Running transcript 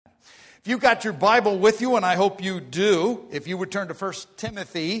If you got your Bible with you, and I hope you do, if you would turn to 1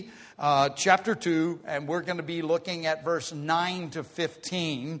 Timothy chapter 2, and we're going to be looking at verse 9 to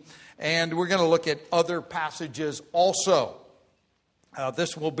 15, and we're going to look at other passages also.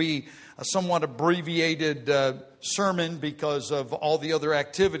 This will be a somewhat abbreviated sermon because of all the other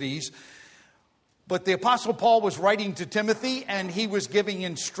activities. But the Apostle Paul was writing to Timothy, and he was giving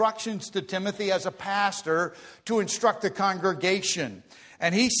instructions to Timothy as a pastor to instruct the congregation.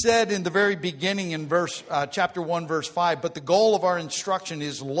 And he said in the very beginning in chapter 1, verse 5, "But the goal of our instruction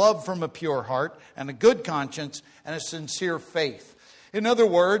is love from a pure heart and a good conscience and a sincere faith." In other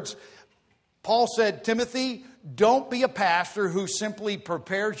words, Paul said, Timothy, don't be a pastor who simply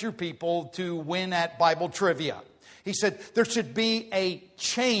prepares your people to win at Bible trivia. He said there should be a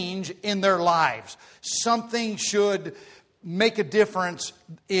change in their lives. Something should make a difference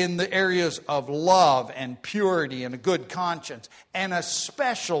in the areas of love and purity and a good conscience, and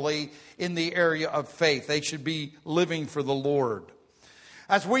especially in the area of faith. They should be living for the Lord.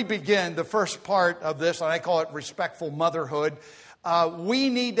 As we begin the first part of this, and I call it respectful motherhood, we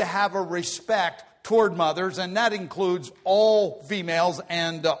need to have a respect toward mothers, and that includes all females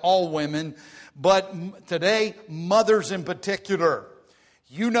and all women, but today, mothers in particular.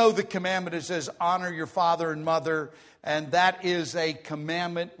 You know the commandment, it says, honor your father and mother, and that is a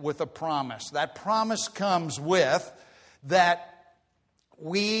commandment with a promise. That promise comes with that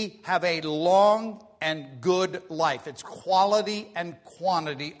we have a long and good life. It's quality and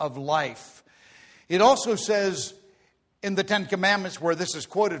quantity of life. It also says in the Ten Commandments, where this is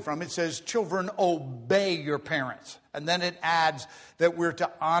quoted from, it says, children, obey your parents. And then it adds that we're to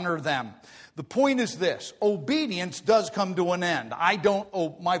honor them. The point is this: obedience does come to an end.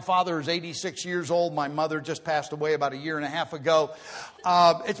 My father is 86 years old. My mother just passed away about a year and a half ago.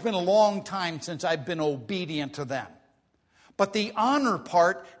 It's been a long time since I've been obedient to them. But the honor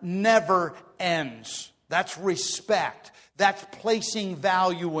part never ends. That's respect. That's placing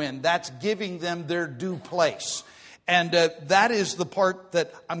value in. That's giving them their due place. And that is the part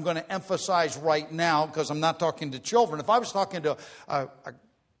that I'm going to emphasize right now, because I'm not talking to children. If I was talking to a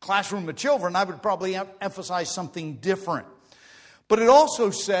classroom of children, I would probably emphasize something different. But it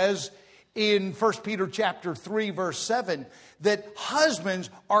also says in 1 Peter chapter 3, verse 7, that husbands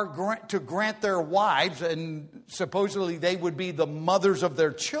are to grant their wives, and supposedly they would be the mothers of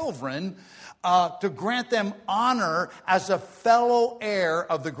their children, to grant them honor as a fellow heir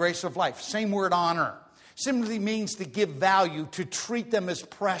of the grace of life. Same word, honor. Simply means to give value, to treat them as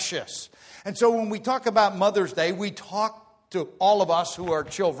precious. And so when we talk about Mother's Day, we talk to all of us who are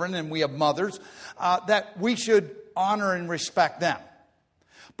children and we have mothers, that we should honor and respect them.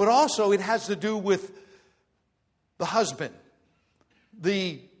 But also it has to do with the husband,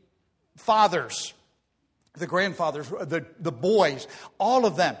 the fathers, the grandfathers, the boys, all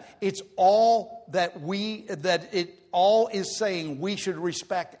of them. It's all that it all is saying we should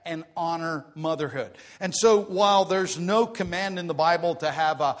respect and honor motherhood. And so while there's no command in the Bible to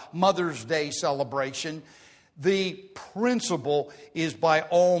have a Mother's Day celebration, the principle is by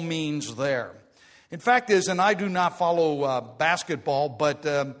all means there. In fact is, and I do not follow basketball, but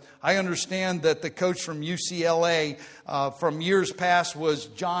I understand that the coach from UCLA from years past was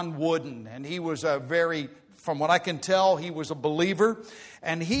John Wooden. And he was from what I can tell, he was a believer.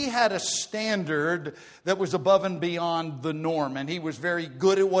 And he had a standard that was above and beyond the norm. And he was very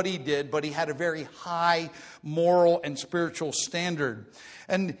good at what he did, but he had a very high moral and spiritual standard.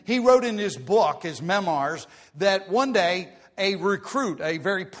 And he wrote in his book, his memoirs, that one day a recruit, a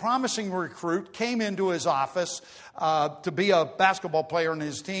very promising recruit, came into his office to be a basketball player on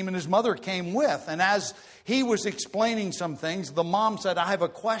his team, and his mother came with. And as he was explaining some things, the mom said, I have a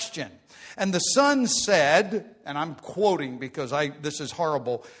question. And the son said, and I'm quoting because this is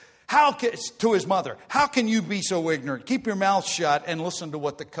horrible, to his mother, how can you be so ignorant? Keep your mouth shut and listen to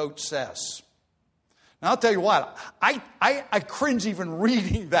what the coach says. Now, I'll tell you what, I cringe even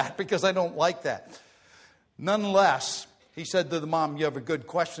reading that because I don't like that. Nonetheless, he said to the mom, you have a good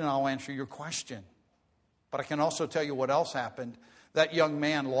question, I'll answer your question. But I can also tell you what else happened. That young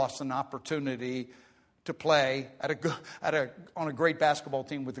man lost an opportunity to play on a great basketball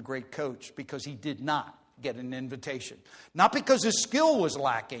team with a great coach because he did not get an invitation. Not because his skill was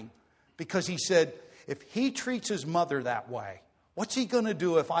lacking, because he said, if he treats his mother that way, what's he going to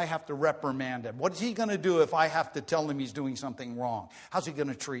do if I have to reprimand him? What's he going to do if I have to tell him he's doing something wrong? How's he going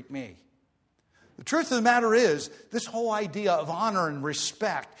to treat me? The truth of the matter is, this whole idea of honor and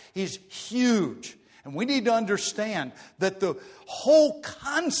respect is huge. And we need to understand that the whole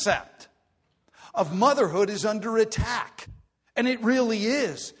concept of motherhood is under attack. And it really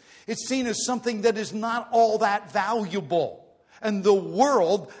is. It's seen as something that is not all that valuable. And the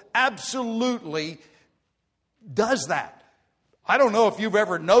world absolutely does that. I don't know if you've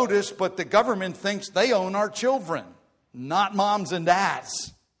ever noticed, but the government thinks they own our children, not moms and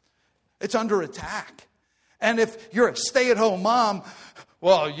dads. It's under attack. And if you're a stay-at-home mom,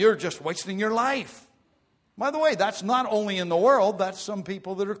 well, you're just wasting your life. By the way, that's not only in the world, that's some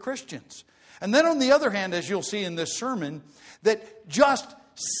people that are Christians. And then on the other hand, as you'll see in this sermon, that just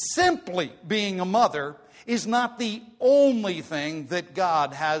simply being a mother is not the only thing that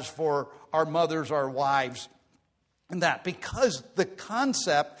God has for our mothers, our wives, and that. Because the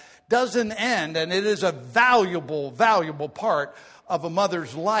concept doesn't end, and it is a valuable, valuable part of a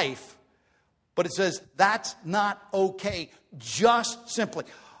mother's life. But it says that's not okay. Just simply,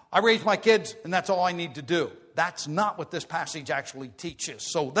 I raise my kids and that's all I need to do. That's not what this passage actually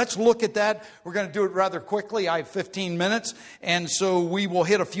teaches. So let's look at that. We're going to do it rather quickly. I have 15 minutes. And so we will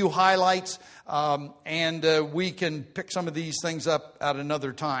hit a few highlights. And we can pick some of these things up at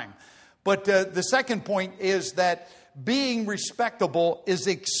another time. But the second point is that being respectable is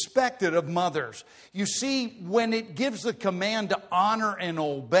expected of mothers. You see, when it gives the command to honor and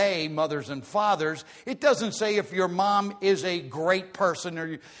obey mothers and fathers, it doesn't say if your mom is a great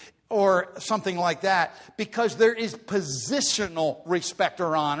person or something like that, because there is positional respect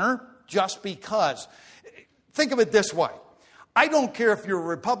or honor just because. Think of it this way. I don't care if you're a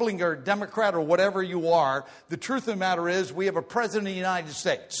Republican or a Democrat or whatever you are. The truth of the matter is we have a president of the United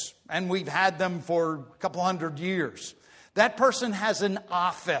States, and we've had them for a couple hundred years. That person has an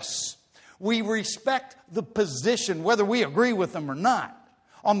office. We respect the position, whether we agree with them or not.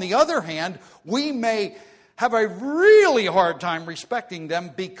 On the other hand, we may have a really hard time respecting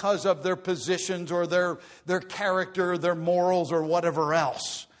them because of their positions or their character, their morals, or whatever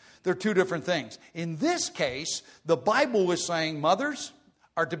else. They're two different things. In this case, the Bible is saying mothers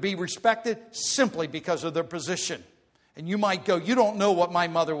are to be respected simply because of their position. And you might go, you don't know what my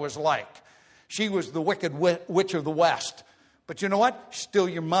mother was like. She was the wicked witch of the West. But you know what? She's still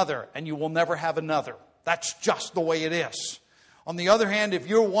your mother, and you will never have another. That's just the way it is. On the other hand, if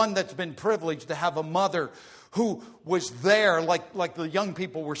you're one that's been privileged to have a mother who was there, like the young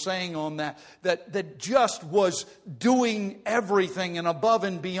people were saying on that just was doing everything and above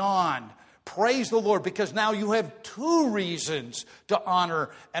and beyond. Praise the Lord, because now you have two reasons to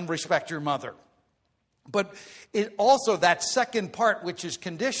honor and respect your mother. But it also, that second part, which is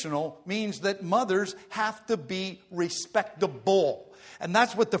conditional, means that mothers have to be respectable. And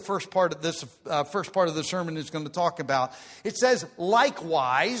that's what the first part of the sermon is going to talk about. It says,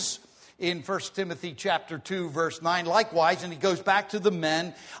 likewise, in 1 Timothy chapter 2, verse 9, likewise, and he goes back to the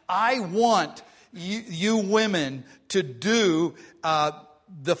men, I want you women to do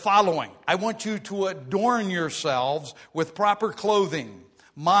the following. I want you to adorn yourselves with proper clothing,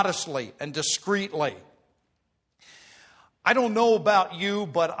 modestly and discreetly. I don't know about you,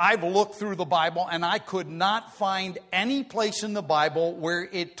 but I've looked through the Bible and I could not find any place in the Bible where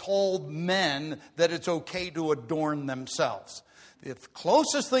it told men that it's okay to adorn themselves. The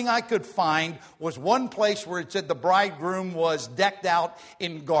closest thing I could find was one place where it said the bridegroom was decked out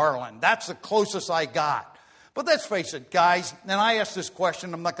in garland. That's the closest I got. But let's face it, guys, and I asked this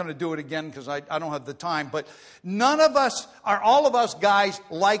question, I'm not going to do it again because I don't have the time, but all of us guys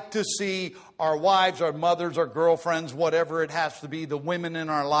like to see our wives, our mothers, our girlfriends, whatever it has to be, the women in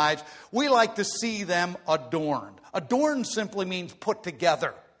our lives, we like to see them adorned. Adorned simply means put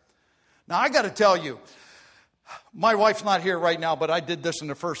together. Now, I got to tell you, my wife's not here right now, but I did this in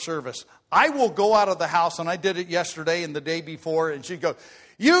the first service. I will go out of the house, and I did it yesterday and the day before, and she'd go,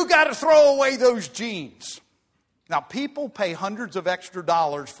 you got to throw away those jeans. Now, people pay hundreds of extra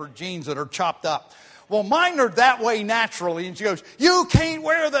dollars for jeans that are chopped up. Well, mine are that way naturally. And she goes, you can't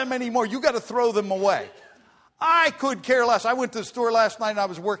wear them anymore. You got to throw them away. I could care less. I went to the store last night and I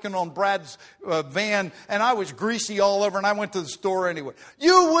was working on Brad's van and I was greasy all over and I went to the store anyway.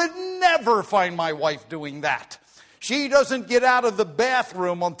 You would never find my wife doing that. She doesn't get out of the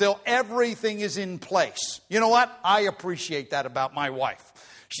bathroom until everything is in place. You know what? I appreciate that about my wife.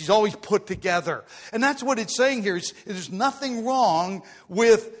 She's always put together. And that's what it's saying here. There's nothing wrong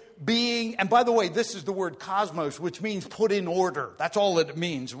with being, and by the way, this is the word cosmos, which means put in order. That's all it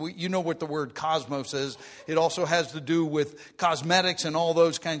means. You know what the word cosmos is. It also has to do with cosmetics and all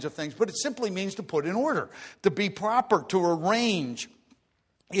those kinds of things. But it simply means to put in order, to be proper, to arrange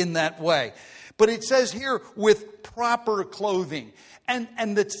in that way. But it says here with proper clothing. And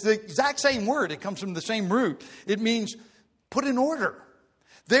it's the exact same word. It comes from the same root. It means put in order.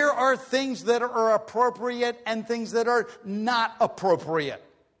 There are things that are appropriate and things that are not appropriate.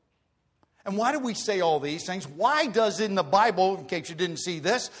 And why do we say all these things? Why does in the Bible, in case you didn't see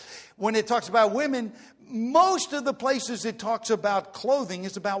this, when it talks about women, most of the places it talks about clothing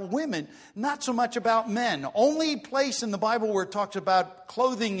is about women, not so much about men. Only place in the Bible where it talks about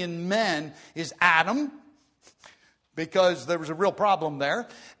clothing in men is Adam, because there was a real problem there.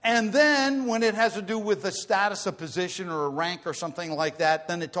 And then when it has to do with a status, a position, or a rank or something like that,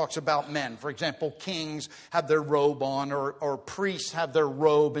 then it talks about men. For example, kings have their robe on, or priests have their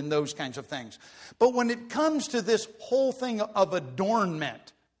robe, and those kinds of things. But when it comes to this whole thing of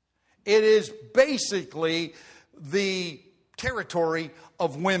adornment, it is basically the territory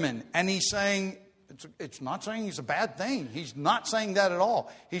of women. And he's saying, it's not saying it's a bad thing. He's not saying that at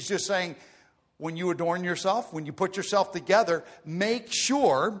all. He's just saying, when you adorn yourself, when you put yourself together, make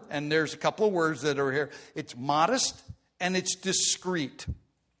sure, and there's a couple of words that are here, it's modest and it's discreet.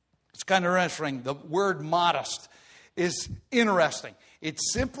 It's kind of interesting. The word modest is interesting. It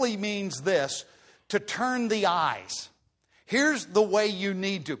simply means this, to turn the eyes. Here's the way you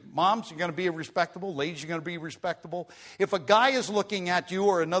need to. Moms, you're going to be respectable. Ladies, you're going to be respectable. If a guy is looking at you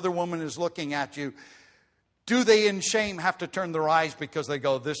or another woman is looking at you, do they in shame have to turn their eyes because they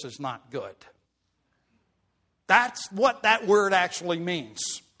go, this is not good? That's what that word actually means.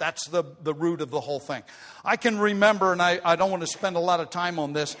 That's the root of the whole thing. I can remember, and I don't want to spend a lot of time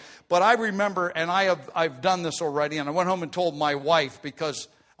on this, but I remember, and I've done this already, and I went home and told my wife because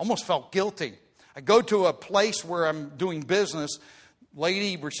I almost felt guilty. I go to a place where I'm doing business.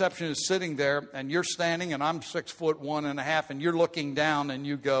 Lady receptionist is sitting there, and you're standing, and I'm 6'1.5", and you're looking down, and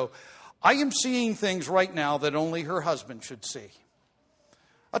you go, I am seeing things right now that only her husband should see.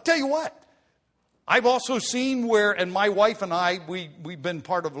 I'll tell you what. I've also seen where, and my wife and I, we've been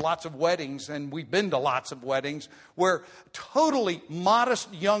part of lots of weddings, and we've been to lots of weddings, where totally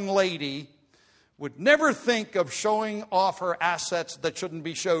modest young lady would never think of showing off her assets that shouldn't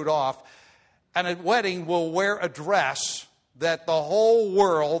be showed off, and at wedding will wear a dress that the whole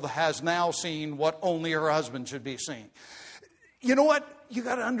world has now seen what only her husband should be seeing. You know what? You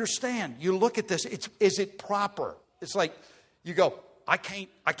got to understand. You look at this. Is it proper? It's like you go, I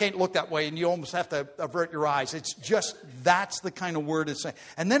can't look that way, and you almost have to avert your eyes. It's just, that's the kind of word it's saying.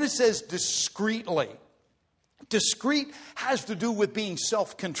 And then it says discreetly. Discreet has to do with being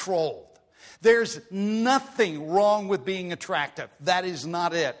self-controlled. There's nothing wrong with being attractive. That is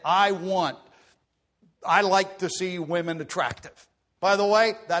not it. I like to see women attractive. By the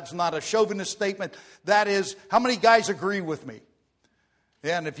way, that's not a chauvinist statement. That is, how many guys agree with me?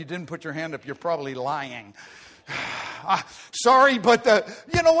 Yeah, and if you didn't put your hand up, you're probably lying. Sorry, but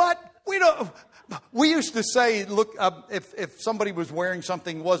you know what? We used to say, look, if somebody was wearing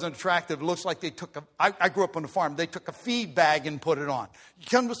something wasn't attractive, it looks like they took I grew up on a farm. They took a feed bag and put it on.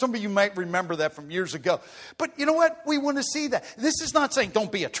 Some of you might remember that from years ago. But you know what? We want to see that. This is not saying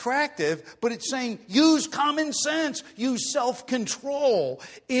don't be attractive, but it's saying use common sense, use self-control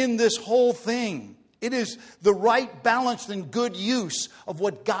in this whole thing. It is the right, balanced, and good use of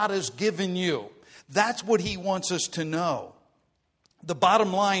what God has given you. That's what he wants us to know. The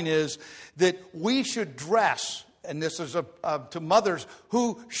bottom line is that we should dress, and this is to mothers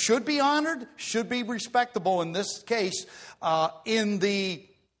who should be honored, should be respectable in this case, in the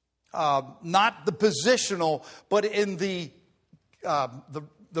not the positional, but in the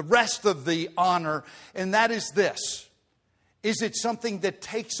rest of the honor, and that is this: is it something that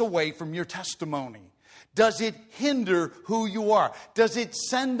takes away from your testimony? Does it hinder who you are? Does it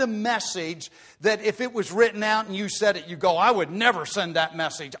send a message that if it was written out and you said it, you go, I would never send that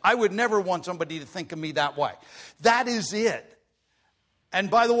message. I would never want somebody to think of me that way. That is it. And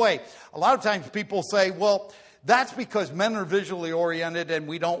by the way, a lot of times people say, well, that's because men are visually oriented and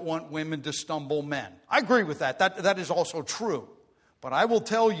we don't want women to stumble men. I agree with that. That is also true. But I will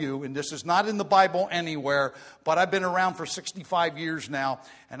tell you, and this is not in the Bible anywhere, but I've been around for 65 years now,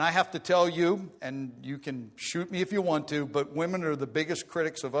 and I have to tell you, and you can shoot me if you want to, but women are the biggest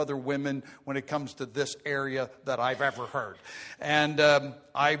critics of other women when it comes to this area that I've ever heard. And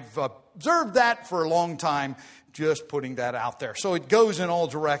I've observed that for a long time, just putting that out there. So it goes in all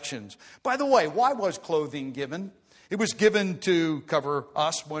directions. By the way, why was clothing given? It was given to cover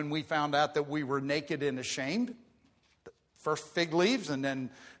us when we found out that we were naked and ashamed. First fig leaves and then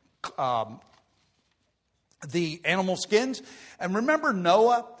the animal skins. And remember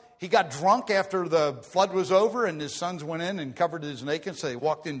Noah? He got drunk after the flood was over and his sons went in and covered his naked, so they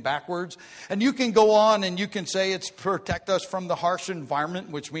walked in backwards. And you can go on and you can say it's to protect us from the harsh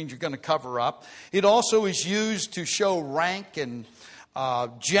environment, which means you're going to cover up. It also is used to show rank and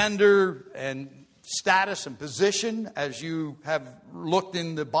gender and status and position. As you have looked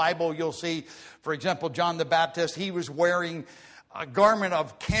in the Bible, you'll see, for example, John the Baptist, he was wearing a garment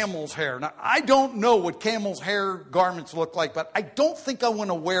of camel's hair. Now, I don't know what camel's hair garments look like, but I don't think I want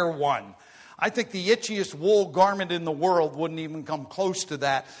to wear one. I think the itchiest wool garment in the world wouldn't even come close to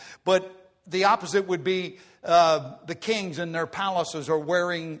that. But the opposite would be the kings in their palaces are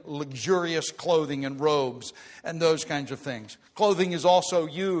wearing luxurious clothing and robes and those kinds of things. Clothing is also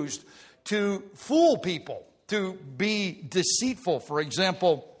used to fool people, to be deceitful. For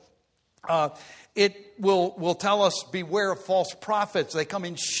example, it will tell us, beware of false prophets. They come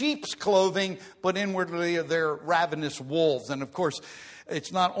in sheep's clothing, but inwardly they're ravenous wolves. And of course,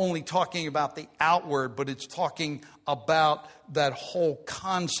 it's not only talking about the outward, but it's talking about that whole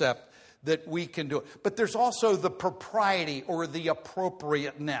concept that we can do it. But there's also the propriety or the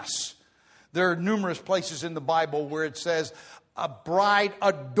appropriateness. There are numerous places in the Bible where it says, a bride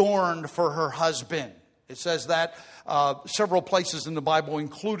adorned for her husband. It says that several places in the Bible,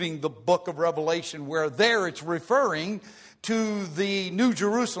 including the book of Revelation, where there it's referring to the New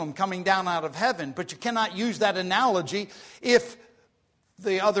Jerusalem coming down out of heaven. But you cannot use that analogy if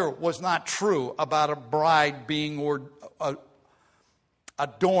the other was not true about a bride being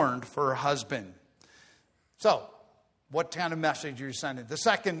adorned for her husband. So, what kind of message are you sending?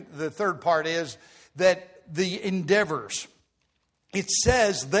 The third part is that the endeavors. It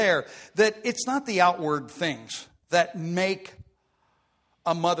says there that it's not the outward things that make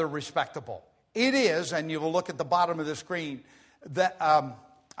a mother respectable. It is, and you will look at the bottom of the screen, that,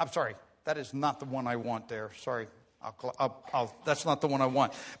 I'm sorry, that is not the one I want there. Sorry. That's not the one I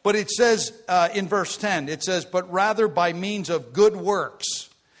want. But it says in verse 10, it says, but rather by means of good works,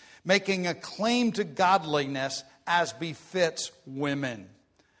 making a claim to godliness as befits women.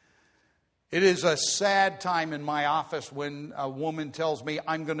 It is a sad time in my office when a woman tells me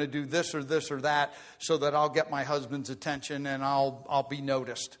I'm going to do this or that so that I'll get my husband's attention and I'll be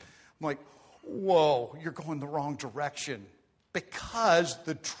noticed. I'm like, whoa, you're going the wrong direction. Because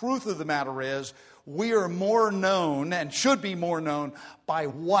the truth of the matter is, we are more known and should be more known by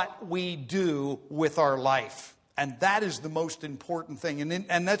what we do with our life. And that is the most important thing.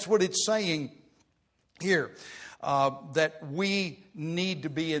 And that's what it's saying here, that we need to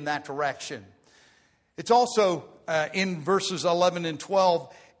be in that direction. It's also in verses 11 and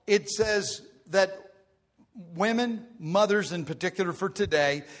 12, it says that women, mothers in particular for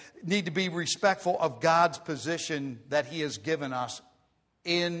today, need to be respectful of God's position that He has given us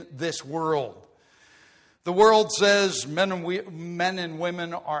in this world. The world says men and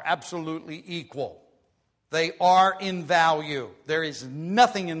women are absolutely equal. They are in value. There is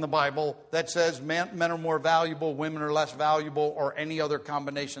nothing in the Bible that says men are more valuable, women are less valuable, or any other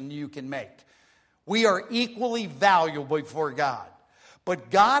combination you can make. We are equally valuable before God. But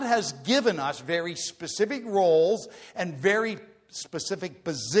God has given us very specific roles and very specific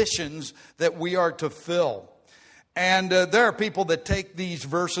positions that we are to fill. And there are people that take these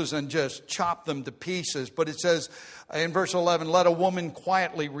verses and just chop them to pieces. But it says in verse 11, let a woman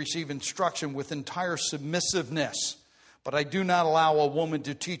quietly receive instruction with entire submissiveness. But I do not allow a woman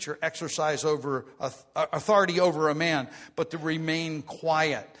to teach or exercise over authority over a man, but to remain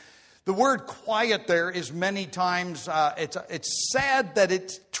quiet. The word quiet there is many times, it's sad that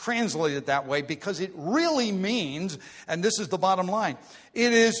it's translated that way because it really means, and this is the bottom line,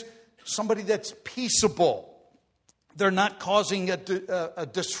 it is somebody that's peaceable. They're not causing a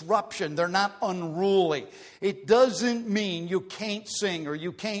disruption. They're not unruly. It doesn't mean you can't sing or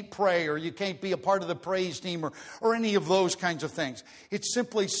you can't pray or you can't be a part of the praise team or any of those kinds of things. It's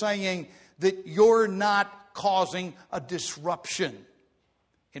simply saying that you're not causing a disruption.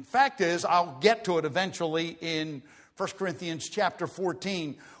 In fact is, I'll get to it eventually in 1 Corinthians chapter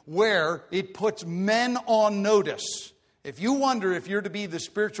 14, where it puts men on notice. If you wonder if you're to be the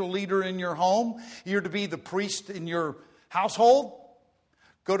spiritual leader in your home, you're to be the priest in your household,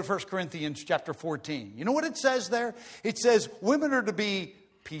 go to 1 Corinthians chapter 14. You know what it says there? It says women are to be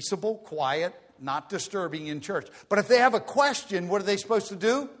peaceable, quiet, not disturbing in church. But if they have a question, what are they supposed to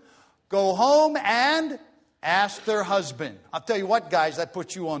do? Go home and ask their husband. I'll tell you what, guys, that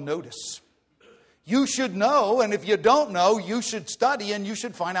puts you on notice. You should know, and if you don't know, you should study and you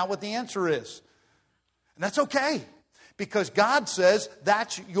should find out what the answer is. And that's okay. Because God says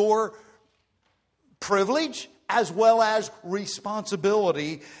that's your privilege as well as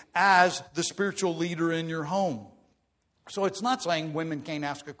responsibility as the spiritual leader in your home. So it's not saying women can't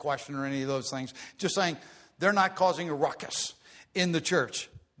ask a question or any of those things. Just saying they're not causing a ruckus in the church.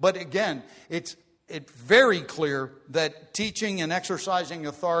 But again, it's very clear that teaching and exercising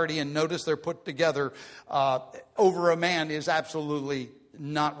authority, and notice they're put together over a man, is absolutely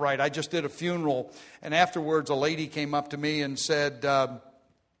not right. I just did a funeral, and afterwards a lady came up to me and said,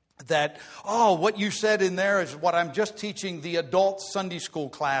 that, oh, what you said in there is what I'm just teaching the adult Sunday school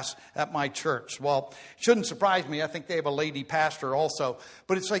class at my church. Well, it shouldn't surprise me. I think they have a lady pastor also.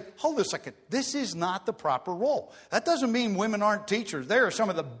 But it's like, hold a second. This is not the proper role. That doesn't mean women aren't teachers. They are some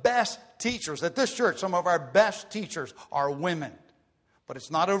of the best teachers at this church. Some of our best teachers are women. But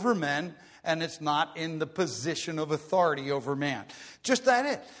it's not over men, and it's not in the position of authority over man. Just that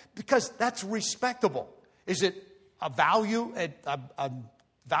it. Because that's respectable. Is it a value, a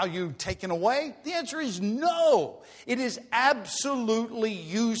value taken away? The answer is no. It is absolutely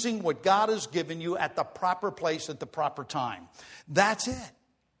using what God has given you at the proper place at the proper time. That's it.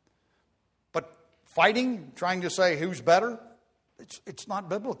 But fighting, trying to say who's better, it's not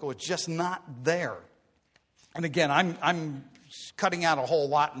biblical. It's just not there. And again, I'm cutting out a whole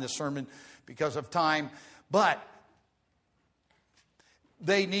lot in this sermon because of time, but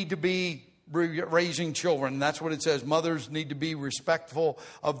they need to be raising children. That's what it says. Mothers need to be respectful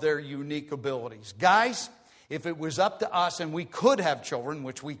of their unique abilities. Guys, if it was up to us and we could have children,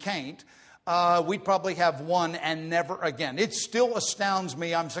 which we can't, we'd probably have one and never again. It still astounds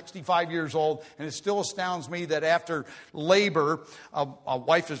me. I'm 65 years old, and it still astounds me that after labor, a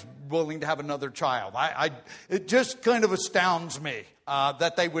wife is willing to have another child. It just kind of astounds me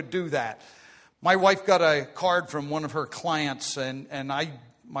that they would do that. My wife got a card from one of her clients, and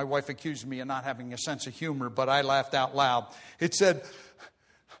my wife accused me of not having a sense of humor, but I laughed out loud. It said,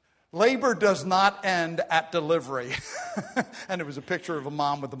 "Labor does not end at delivery." And it was a picture of a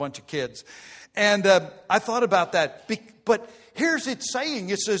mom with a bunch of kids. And I thought about that. But here's it saying.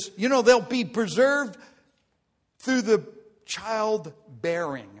 It says, they'll be preserved through the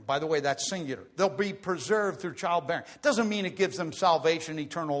childbearing. By the way, that's singular. They'll be preserved through childbearing. It doesn't mean it gives them salvation,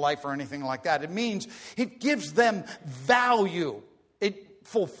 eternal life, or anything like that. It means it gives them value. It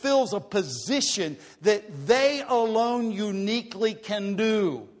fulfills a position that they alone uniquely can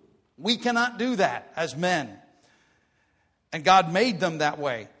do. We cannot do that as men. And God made them that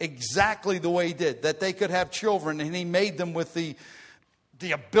way, exactly the way He did, that they could have children, and He made them with the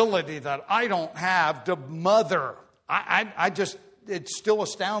ability that I don't have to mother. It still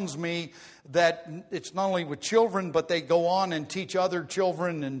astounds me that it's not only with children, but they go on and teach other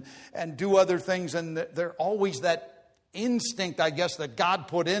children and do other things, and they're always that instinct, I guess, that God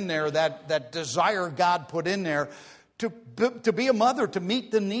put in there, that desire God put in there to be a mother, to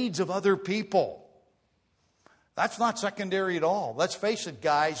meet the needs of other people. That's not secondary at all. Let's face it,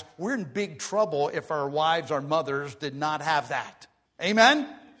 guys, we're in big trouble if our wives, our mothers, did not have that. Amen?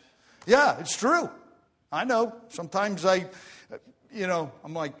 Yeah, it's true. I know. Sometimes I'm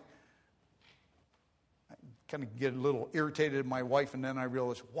like, I kind of get a little irritated at my wife, and then I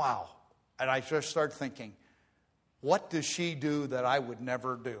realize, wow. And I just start thinking, what does she do that I would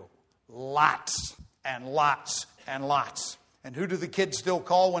never do? Lots and lots and lots. And who do the kids still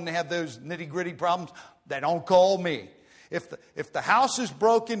call when they have those nitty-gritty problems? They don't call me. If the house is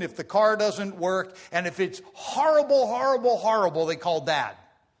broken, if the car doesn't work, and if it's horrible, horrible, horrible, they call Dad.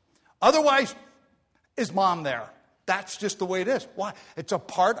 Otherwise, is Mom there? That's just the way it is. Why? It's a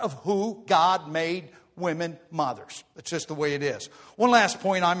part of who God made women mothers. It's just the way it is. One last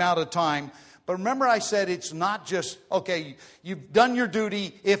point, I'm out of time. But remember I said it's not just, okay, you've done your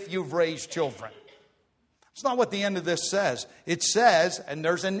duty if you've raised children. It's not what the end of this says. It says, and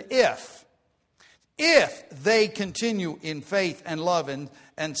there's an if they continue in faith and love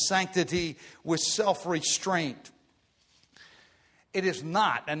and sanctity with self-restraint. It is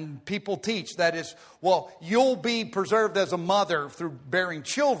not, and people teach that is, well, you'll be preserved as a mother through bearing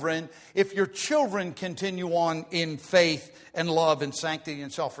children if your children continue on in faith and love and sanctity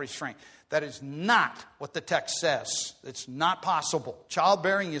and self-restraint. That is not what the text says. It's not possible.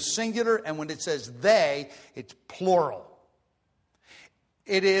 Childbearing is singular, and when it says they, it's plural.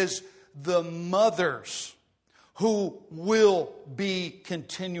 It is the mothers who will be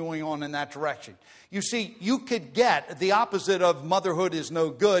continuing on in that direction. You see, you could get the opposite of motherhood is no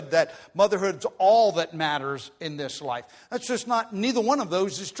good, that motherhood's all that matters in this life. That's just not, neither one of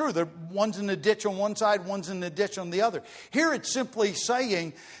those is true. One's in the ditch on one side, one's in the ditch on the other. Here it's simply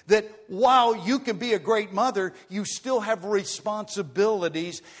saying that while you can be a great mother, you still have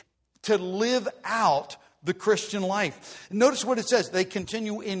responsibilities to live out the Christian life. Notice what it says. They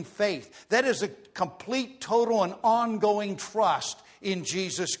continue in faith. That is a complete, total, and ongoing trust in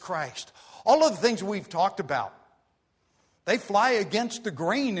Jesus Christ. All of the things we've talked about, they fly against the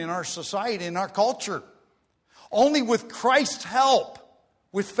grain in our society, in our culture. Only with Christ's help,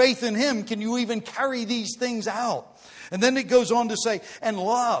 with faith in Him, can you even carry these things out. And then it goes on to say, and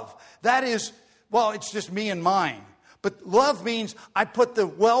love. That is, well, it's just me and mine. But love means I put the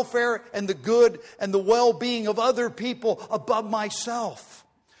welfare and the good and the well-being of other people above myself.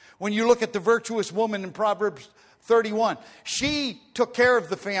 When you look at the virtuous woman in Proverbs 31, she took care of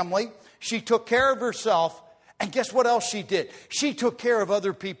the family. She took care of herself. And guess what else she did? She took care of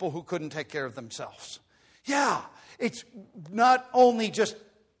other people who couldn't take care of themselves. Yeah, it's not only just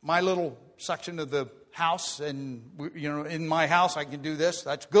my little section of the house, and in my house I can do this.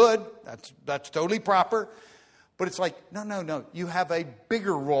 That's good. That's totally proper. But it's like, no. You have a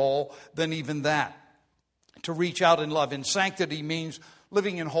bigger role than even that. To reach out in love. And sanctity means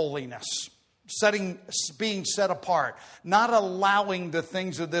living in holiness. Being set apart, not allowing the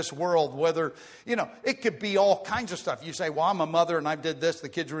things of this world, whether, it could be all kinds of stuff. You say, well, I'm a mother and I did this. The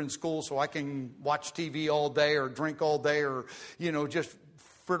kids are in school so I can watch TV all day or drink all day or, just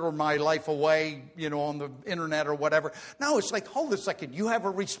fritter my life away, on the internet or whatever. No, it's like, hold a second. You have a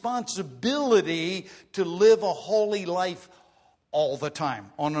responsibility to live a holy life all the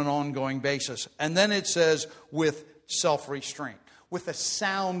time on an ongoing basis. And then it says with self-restraint, with a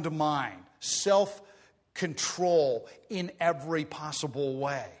sound mind. Self-control in every possible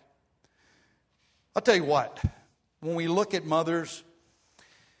way. I'll tell you what, when we look at mothers,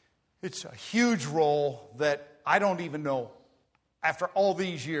 it's a huge role that I don't even know, after all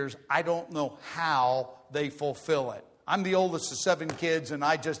these years, I don't know how they fulfill it. I'm the oldest of 7 kids, and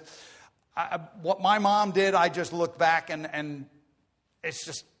what my mom did, I just look back and it's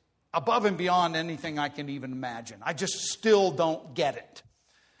just above and beyond anything I can even imagine. I just still don't get it.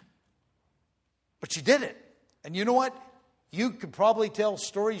 But she did it. And you know what? You could probably tell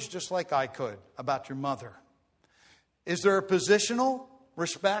stories just like I could about your mother. Is there a positional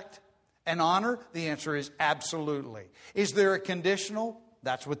respect and honor? The answer is absolutely. Is there a conditional?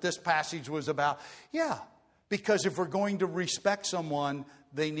 That's what this passage was about. Yeah, because if we're going to respect someone,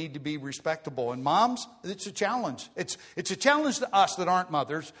 they need to be respectable. And moms, it's a challenge. It's a challenge to us that aren't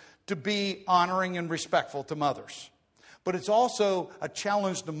mothers to be honoring and respectful to mothers. But it's also a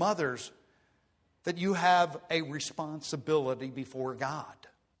challenge to mothers that you have a responsibility before God.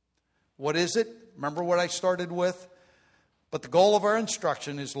 What is it? Remember what I started with? But the goal of our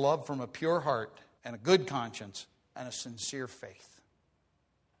instruction is love from a pure heart and a good conscience and a sincere faith.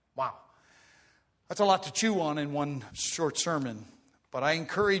 Wow. That's a lot to chew on in one short sermon. But I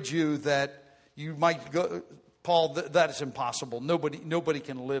encourage you that you might go, Paul, that is impossible. Nobody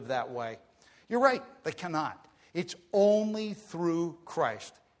can live that way. You're right, they cannot. It's only through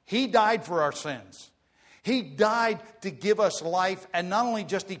Christ. He died for our sins. He died to give us life, and not only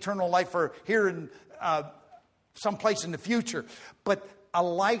just eternal life for here in someplace in the future, but a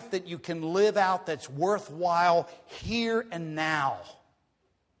life that you can live out that's worthwhile here and now.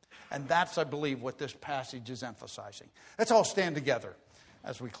 And that's, I believe, what this passage is emphasizing. Let's all stand together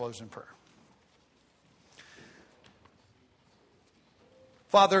as we close in prayer.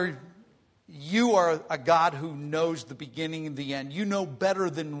 Father, you are a God who knows the beginning and the end. You know better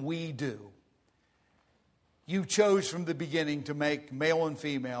than we do. You chose from the beginning to make male and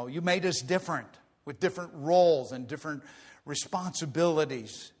female. You made us different, with different roles and different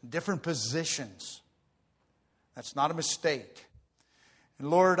responsibilities, different positions. That's not a mistake. And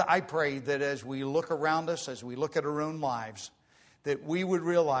Lord, I pray that as we look around us, as we look at our own lives, that we would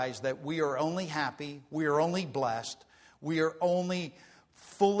realize that we are only happy, we are only blessed, we are only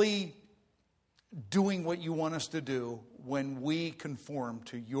fully doing what you want us to do when we conform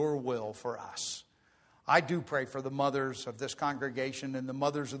to your will for us. I do pray for the mothers of this congregation and the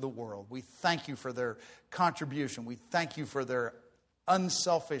mothers of the world. We thank you for their contribution. We thank you for their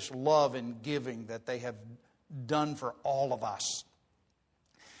unselfish love and giving that they have done for all of us.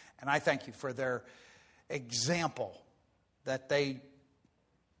 And I thank you for their example that they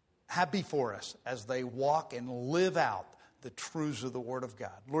have before us as they walk and live out the truths of the Word of God.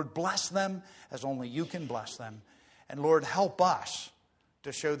 Lord, bless them as only you can bless them. And Lord, help us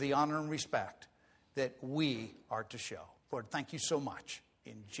to show the honor and respect that we are to show. Lord, thank you so much.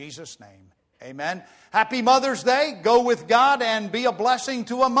 In Jesus' name, amen. Happy Mother's Day. Go with God and be a blessing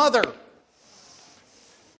to a mother.